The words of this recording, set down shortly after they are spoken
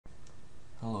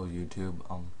Hello YouTube.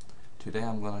 Today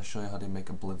I'm gonna show you how to make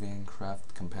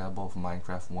OblivivanCraft compatible with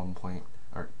Minecraft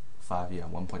 1.5. Yeah,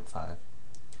 1.5.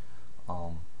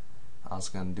 I was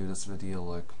gonna do this video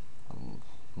like a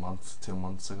month, 2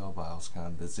 months ago, but I was kind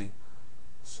of busy.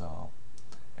 So,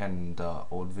 and the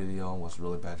old video was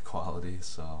really bad quality.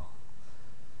 So,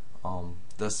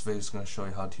 this video is gonna show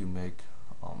you how to make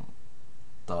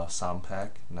the sound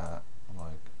pack, not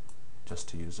like just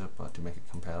to use it, but to make it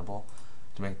compatible.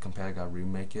 To make it compatible, I gotta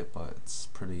remake it, but it's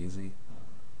pretty easy.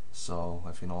 So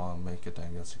if you don't want to make it, then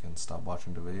I guess you can stop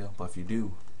watching the video. But if you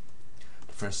do,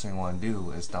 the first thing you want to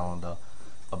do is download the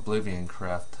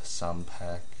OblivivanCraft sound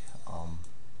pack. I'll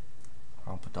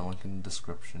put the link in the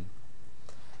description.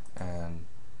 And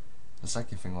the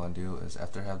second thing I want to do is,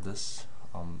 after I have this,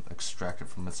 extract it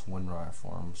from its WinRAR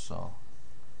form. So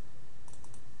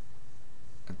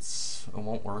it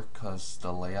won't work because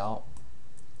the layout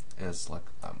is like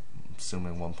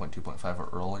assuming 1.2.5 or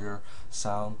earlier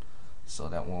sound, so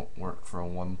that won't work for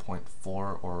 1.4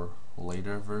 or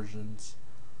later versions.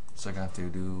 So you're gonna have to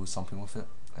do something with it.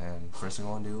 And first thing I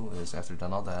want to do is, after you've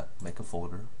done all that, make a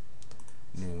folder,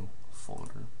 new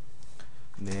folder,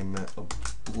 name it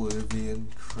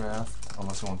OblivivanCraft,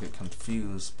 unless you won't get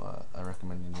confused, but I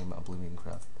recommend you name it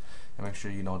OblivivanCraft. And make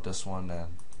sure you know this one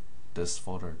and this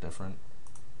folder are different.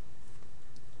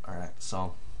 Alright,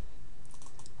 so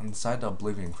inside the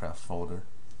OblivivanCraft folder,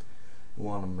 you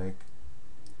want to make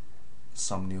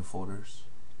some new folders,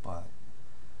 but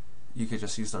you could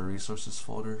just use the resources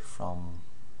folder from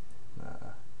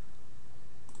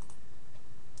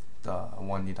the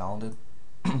one you downloaded.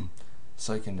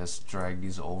 So you can just drag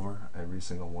these over every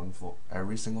single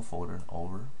folder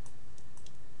over,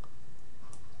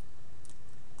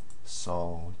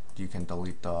 so you can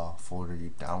delete the folder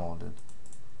you downloaded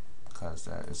because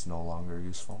that is no longer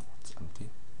useful. It's empty.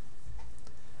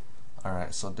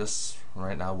 Alright, so this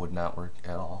right now would not work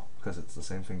at all because it's the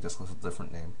same thing, just with a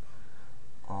different name.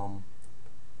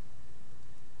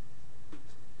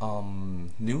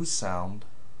 New sound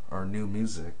or new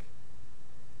music.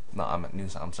 No, I meant new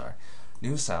sound. I'm sorry.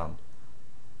 New sound.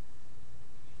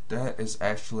 That is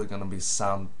actually gonna be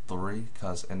sound 3,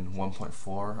 because in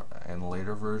 1.4 and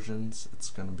later versions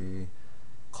it's gonna be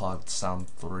called sound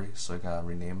 3. So you gotta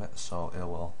rename it so it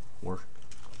will work.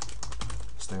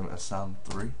 Just name it as sound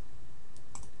 3.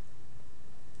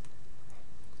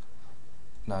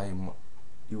 Now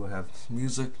you will have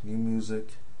music, new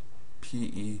music,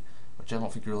 PE, which I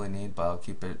don't think you really need, but I'll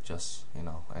keep it just,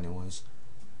 anyways.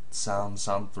 Sound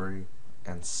 3,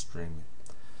 and streaming.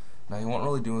 Now you won't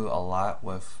really do a lot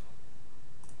with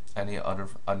any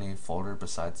folder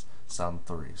besides sound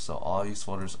 3. So all these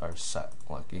folders are set,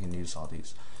 like you can use all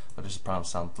these, but there's a problem with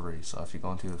sound 3. So if you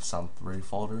go into the sound 3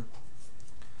 folder,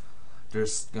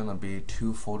 there's gonna be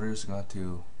 2 folders you're going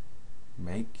to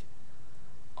make.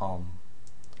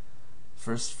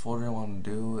 First folder I want to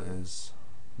do is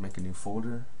make a new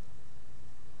folder.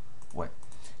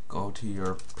 Go to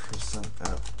your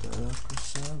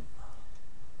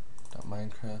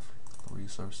 %app.Minecraft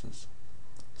resources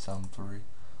sound 3.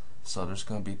 So there's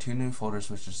going to be 2 new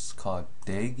folders, which is called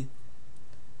dig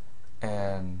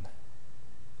and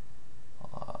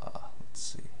let's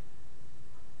see,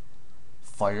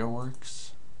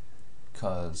 fireworks,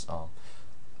 because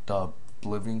the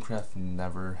OblivivanCraft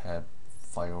never had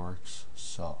fireworks.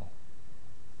 So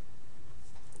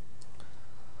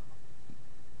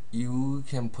you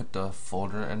can put the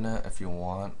folder in it if you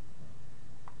want,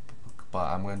 but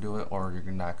I'm gonna do it, or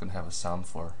you're not gonna have a sound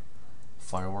for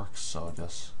fireworks. So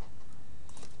just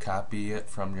copy it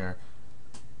from your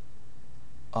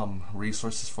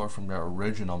resources from your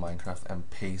original Minecraft and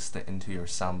paste it into your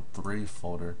sound 3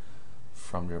 folder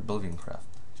from your OblivivanCraft.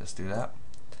 Just do that,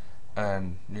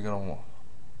 and you're gonna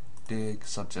dig.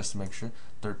 So just to make sure,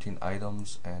 13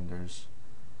 items, and there's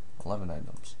 11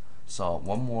 items. So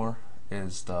one more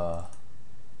is the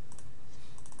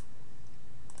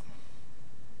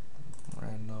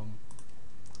random.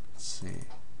 Let's see.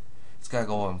 It's gotta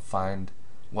go and find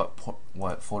what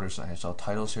folders are here. So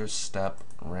titles here, step,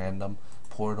 random,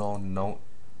 portal, note,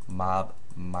 mob,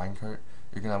 minecart.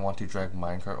 You're gonna want to drag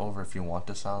minecart over if you want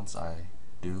the sounds. I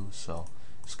do, so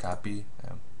just copy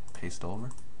and paste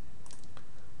over.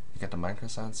 You get the minecart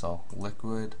sound. So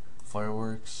liquid,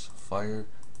 fireworks, fire,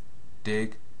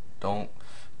 dig. Don't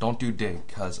do dig,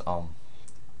 because I'm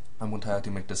going to have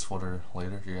to make this folder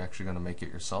later. You're actually going to make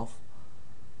it yourself.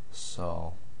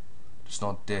 So just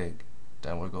don't dig.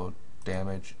 Then we'll go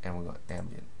damage, and we'll go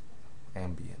ambient.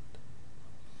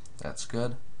 That's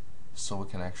good. So we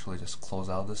can actually just close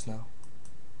out this now.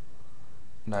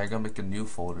 Now you're going to make a new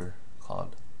folder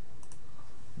called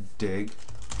dig.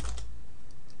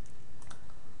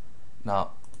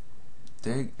 Now,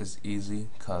 dig is easy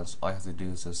because all you have to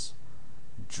do is just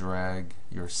drag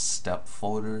your step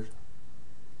folder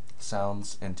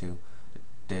sounds into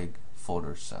dig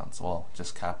folder sounds. Well,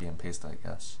 just copy and paste, I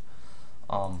guess.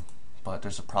 But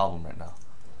there's a problem right now.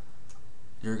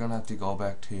 You're gonna have to go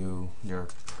back to your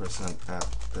percent at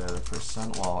the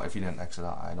percent. Well, if you didn't exit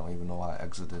out, I don't even know why I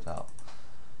exited out.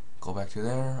 Go back to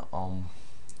there.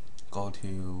 Go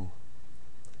to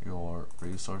your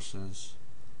resources.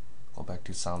 Go back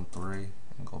to sound 3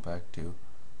 and go back to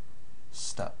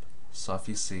step. So if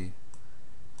you see,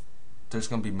 there's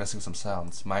gonna be missing some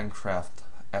sounds. Minecraft,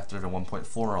 after the 1.4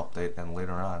 update and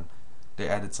later on, they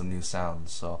added some new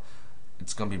sounds. So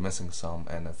it's gonna be missing some,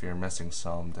 and if you're missing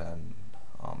some, then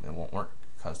it won't work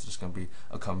because there's gonna be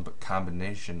a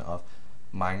combination of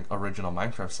original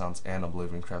Minecraft sounds and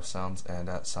OblivivanCraft sounds, and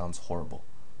that sounds horrible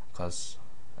because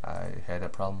I had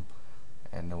that problem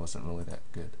and it wasn't really that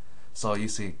good. So you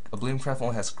see, OblivivanCraft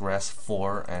only has grass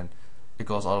 4 and it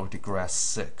goes all the way to grass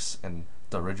 6 in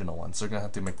the original one. So you're gonna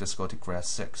have to make this go to grass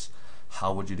 6.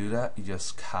 How would you do that? You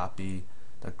just copy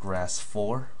the grass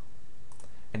 4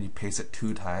 and you paste it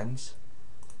 2 times,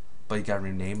 but you gotta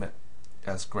rename it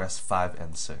as grass 5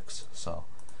 and 6. So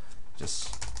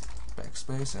just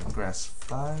backspace and grass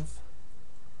 5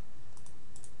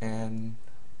 and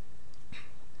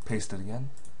paste it again,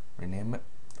 rename it,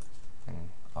 and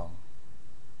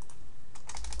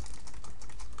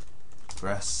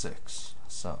grass 6.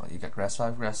 So you got grass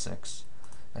 5, grass 6.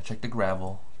 Now check the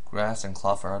gravel. Grass and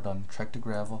cloth are done. Check the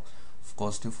gravel. If it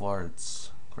goes too far,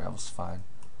 gravel's fine.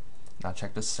 Now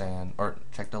check the sand, or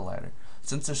check the ladder.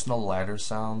 Since there's no ladder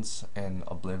sounds in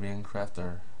OblivivanCraft,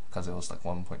 or because it was like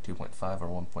 1.2.5 or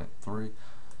 1.3,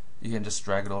 you can just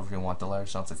drag it over if you want the ladder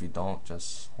sounds. If you don't,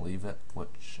 just leave it,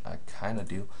 which I kind of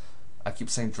do. I keep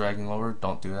saying dragging over.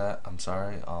 Don't do that. I'm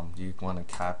sorry. You want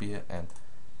to copy it and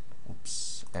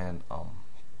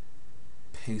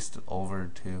paste it over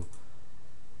to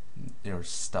your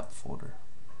step folder.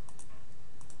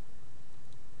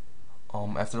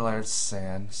 After the ladder,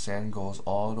 sand goes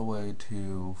all the way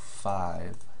to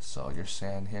 5. So your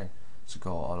sand here should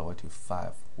go all the way to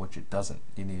 5, which it doesn't.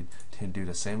 You need to do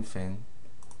the same thing,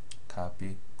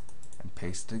 copy and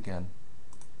paste it again,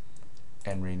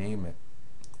 and rename it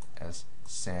as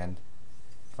sand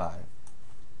 5.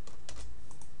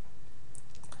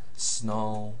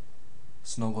 Snow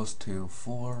goes to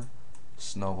 4,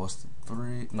 snow goes to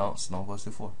 3, no, snow goes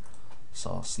to 4.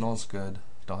 So snow's good,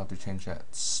 don't have to change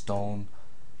that. Stone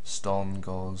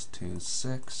goes to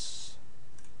 6,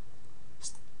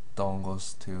 stone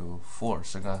goes to 4,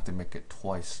 so you're gonna have to make it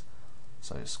twice.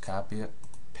 So just copy it,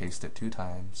 paste it 2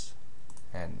 times,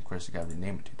 and of course you gotta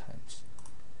rename it 2 times.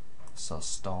 So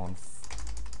stone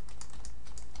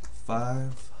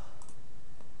 5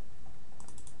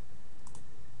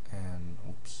 and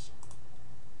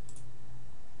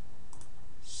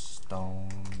stone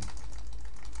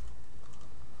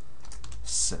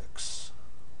 6,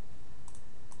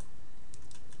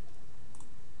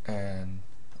 and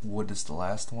wood is the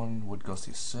last one. Wood goes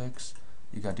to 6.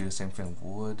 You gotta do the same thing with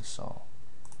wood, so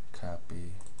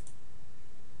copy,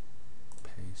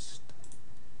 paste,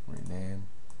 rename.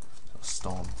 So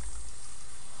stone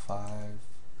 5,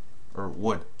 or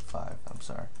wood 5, I'm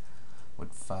sorry,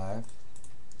 wood 5,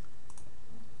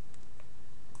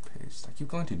 paste. I keep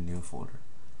going to new folder.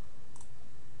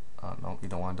 No, you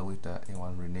don't want to delete that. You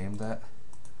want to rename that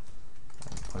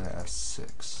and put it as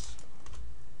 6.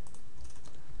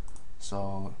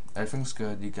 So everything's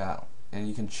good. You got, and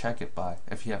you can check it by,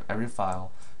 if you have every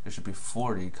file, there should be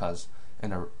 40, because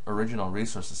in the original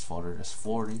resources folder there's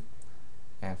 40,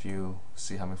 and if you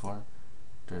see how many for,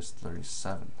 there's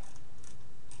 37.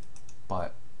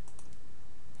 But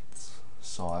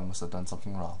so I must have done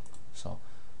something wrong. So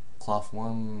cloth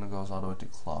 1 goes all the way to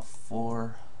cloth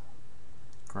 4.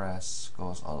 Grass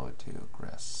goes all the way to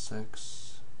grass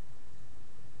 6.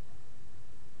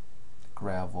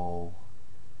 Gravel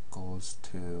goes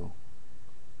to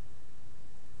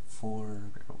 4.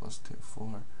 Gravel goes to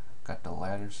 4. Got the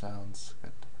ladder sounds.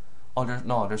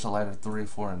 There's a ladder 3,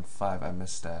 4, and 5. I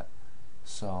missed that.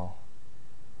 So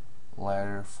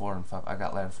ladder 4 and 5. I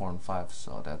got ladder 4 and 5,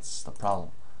 so that's the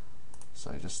problem.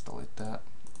 So you just delete that,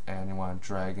 and you want to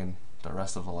drag in the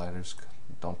rest of the ladders.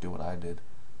 Don't do what I did.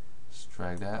 Just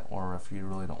drag that, or if you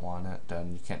really don't want it,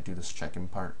 then you can't do this checking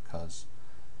part, because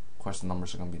of course the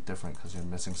numbers are going to be different because you're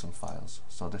missing some files.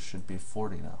 So this should be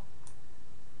 40 now.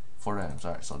 40 items.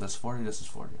 Alright, so this is 40, this is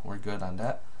 40. We're good on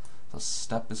that. The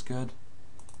step is good.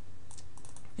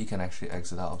 You can actually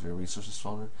exit out of your resources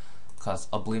folder, because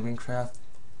OblivivanCraft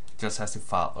just has to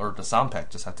file, or the sound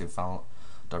pack just has to file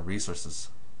the resources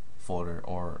folder,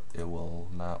 or it will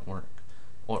not work.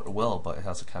 Or it will, but it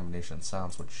has a combination of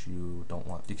sounds which you don't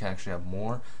want. You can actually have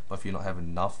more, but if you don't have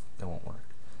enough, it won't work.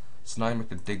 So now you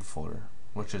make a dig folder,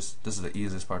 which is, this is the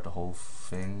easiest part of the whole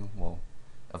thing, well,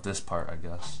 of this part, I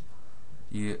guess.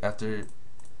 After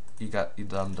you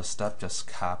done the step, just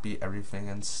copy everything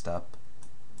in step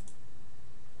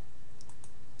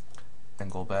and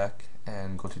go back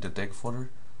and go to the dig folder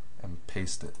and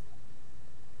paste it,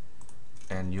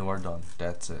 and you are done.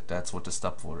 That's it. That's what the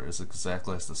step folder is,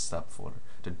 exactly as the step folder.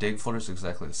 The dig folder is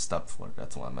exactly the step folder.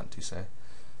 That's what I meant to say.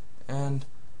 And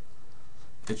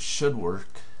it should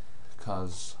work,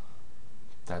 because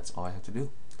that's all I have to do.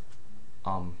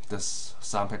 This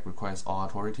sound pack requires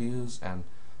Audiotori to use, and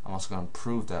I'm also going to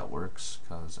prove that works,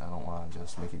 because I don't want to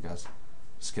just make you guys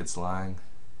skid lying,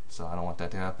 so I don't want that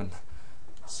to happen.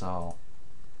 So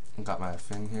I got my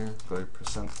thing here, go to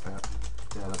percent,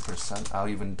 yeah, the percent. I'll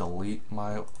even delete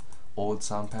my old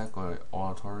sound pack or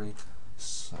Audiotori.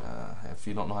 If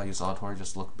you don't know how to use Audiotori,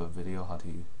 just look up a video how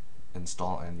to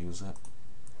install and use it.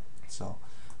 So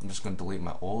I'm just going to delete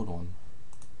my old one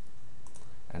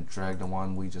and drag the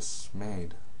one we just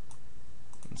made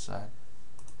inside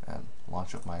and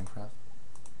launch up Minecraft.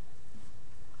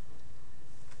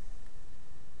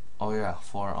 Oh yeah,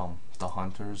 for the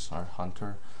hunters, or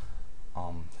hunter,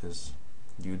 his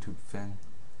YouTube thing,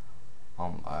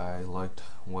 I liked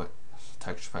what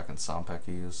texture pack and sound pack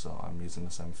he used, so I'm using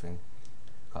the same thing,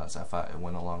 because I thought it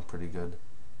went along pretty good.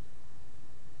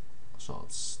 So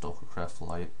it's DokuCraft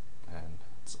Lite and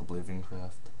it's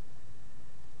OblivivanCraft.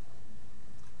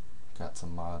 Got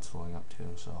some mods filling up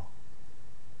too, so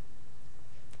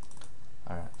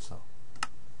alright, so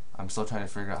I'm still trying to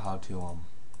figure out how to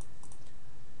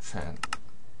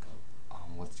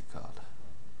what's it called,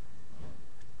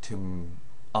 to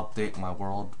update my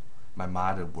world, my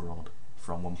modded world,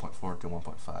 from 1.4 to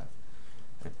 1.5.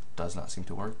 It does not seem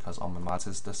to work because all my mods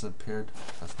has disappeared,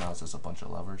 because now it's just a bunch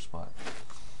of levers. But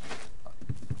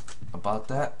about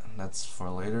that, that's for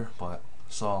later. But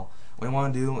so what you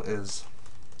want to do is,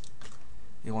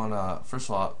 you want to first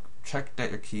of all check that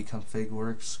your key config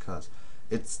works, because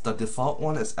it's the default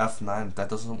one is F9. If that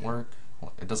doesn't work,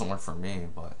 well, it doesn't work for me,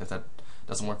 but if that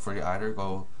doesn't work for you either,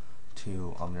 go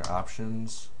to your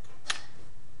options,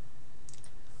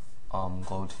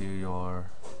 go to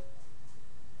your,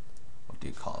 what do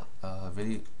you call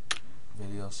it,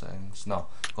 video settings, no,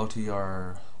 go to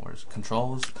your, where's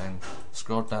controls, and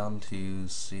scroll down to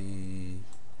see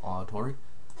Audiotori,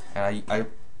 and I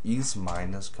use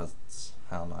minus because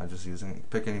I don't know, I'm just using it.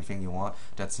 Pick anything you want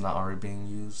that's not already being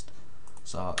used.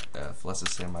 So if, let's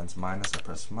just say mine's minus, I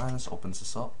press minus, opens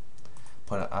this up,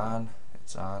 put it on,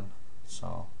 it's on,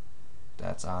 so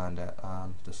that's on, that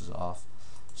on, this is off.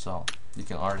 So you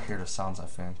can already hear the sounds, I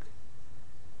think.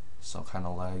 So kind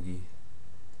of laggy.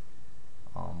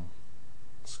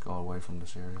 Let's go away from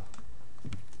this area.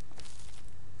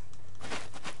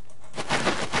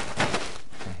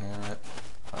 Can hear it.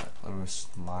 Alright, let me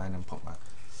mine and put my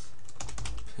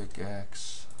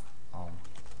pickaxe.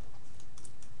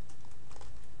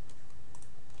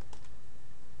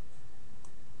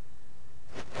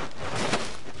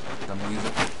 The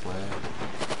music will play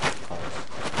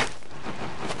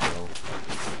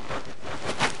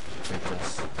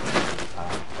because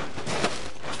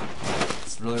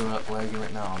it's really laggy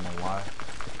right now. I don't know why.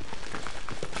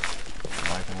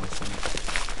 I can listen.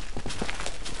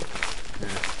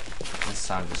 Here, this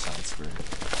sound just sounds great.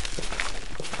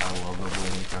 I love the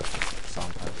OblivivanCraft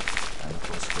soundpack, and it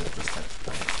feels good just like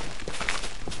that.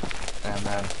 And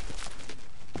then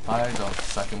probably the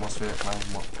second most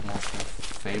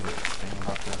favorite thing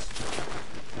about this,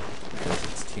 because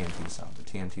it's TNT sound. The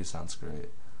TNT sounds great.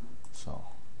 So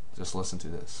just listen to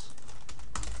this.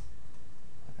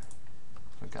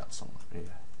 We got some, yeah.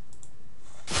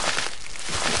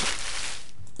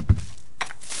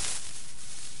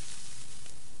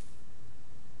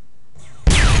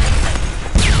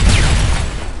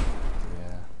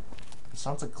 It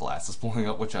sounds like glass is blowing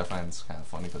up, which I find is kind of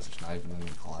funny because it's not even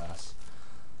any glass.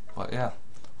 But yeah,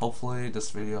 hopefully this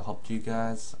video helped you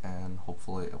guys, and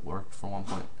hopefully it worked for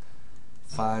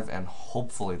 1.5, and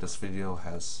hopefully this video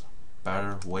has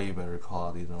better, way better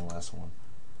quality than the last one.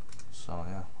 So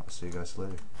yeah, I'll see you guys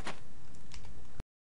later.